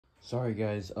Sorry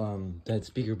guys, that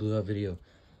speaker blew out video.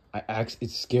 It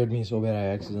scared me so bad I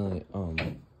accidentally,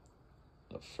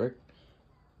 the frick?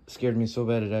 Scared me so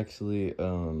bad it actually,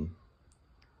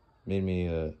 made me,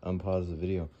 unpause the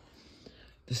video.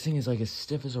 This thing is like as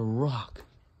stiff as a rock.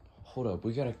 Hold up,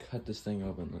 we gotta cut this thing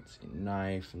open. Let's see,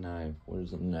 knife.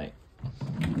 Where's a knife?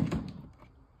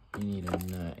 You need a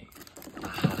knife.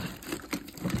 Aha.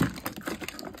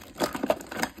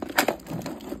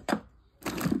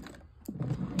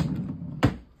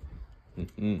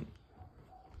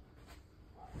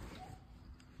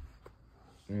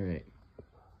 Alright,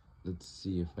 let's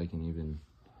see if I can even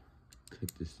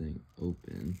cut this thing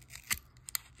open.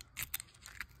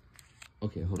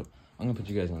 Okay, hold up. I'm gonna put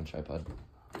you guys on a tripod,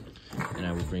 and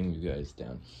I will bring you guys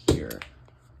down here.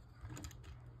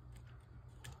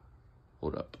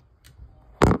 Hold up.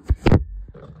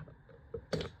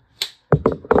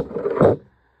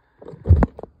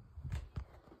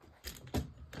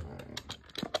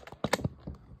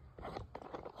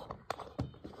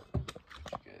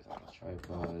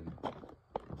 Tripod.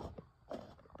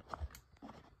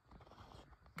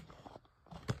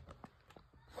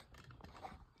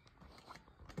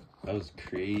 That was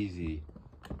crazy.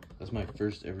 That's my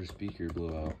first ever speaker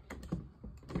blowout.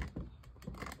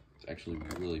 It's actually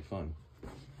really fun.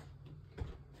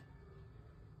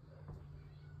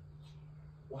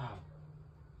 Wow.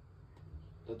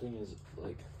 That thing is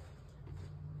like...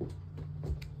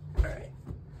 Alright.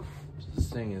 This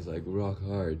thing is like rock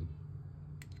hard.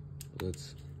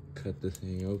 Let's cut the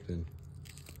thing open.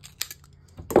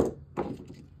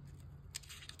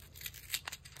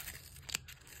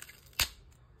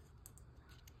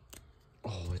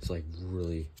 Oh, it's like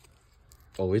really...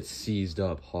 Oh, it's seized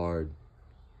up hard.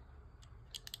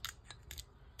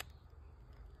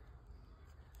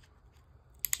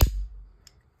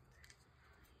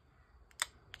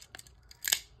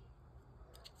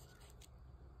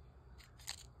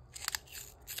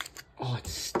 Oh, it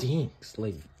stinks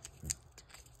like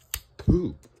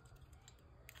poop.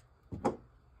 Cut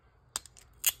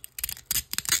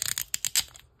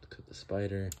the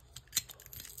spider.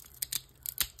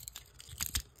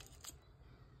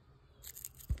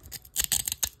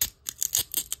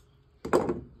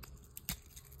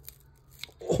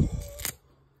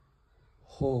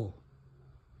 Oh,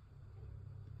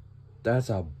 that's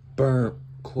a burnt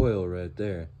coil right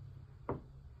there.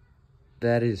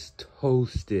 That is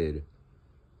toasted.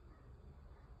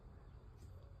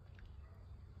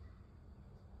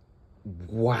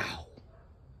 Wow.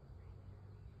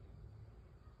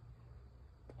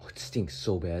 Oh, it stinks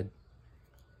so bad.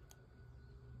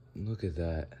 Look at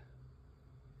that.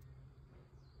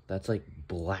 That's like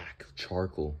black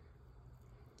charcoal.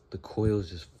 The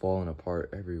coil's just falling apart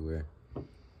everywhere.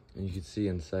 And you can see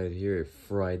inside here, it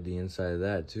fried the inside of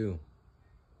that too.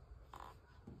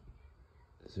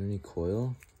 Is there any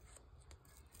coil?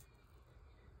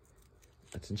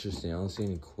 That's interesting. I don't see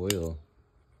any coil.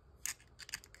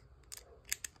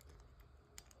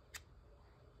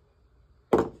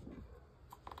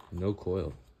 No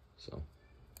coil. So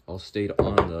I'll stay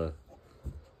on the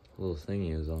little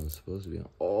thingy as I'm supposed to be on.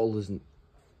 Oh, listen.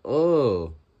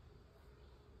 Oh.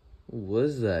 What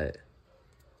was that?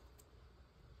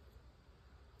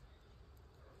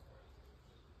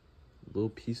 Little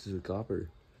pieces of copper.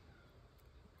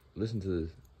 Listen to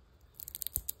this.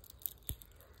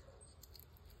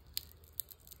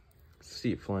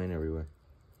 See it flying everywhere.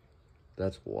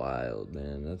 That's wild,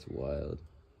 man. That's wild.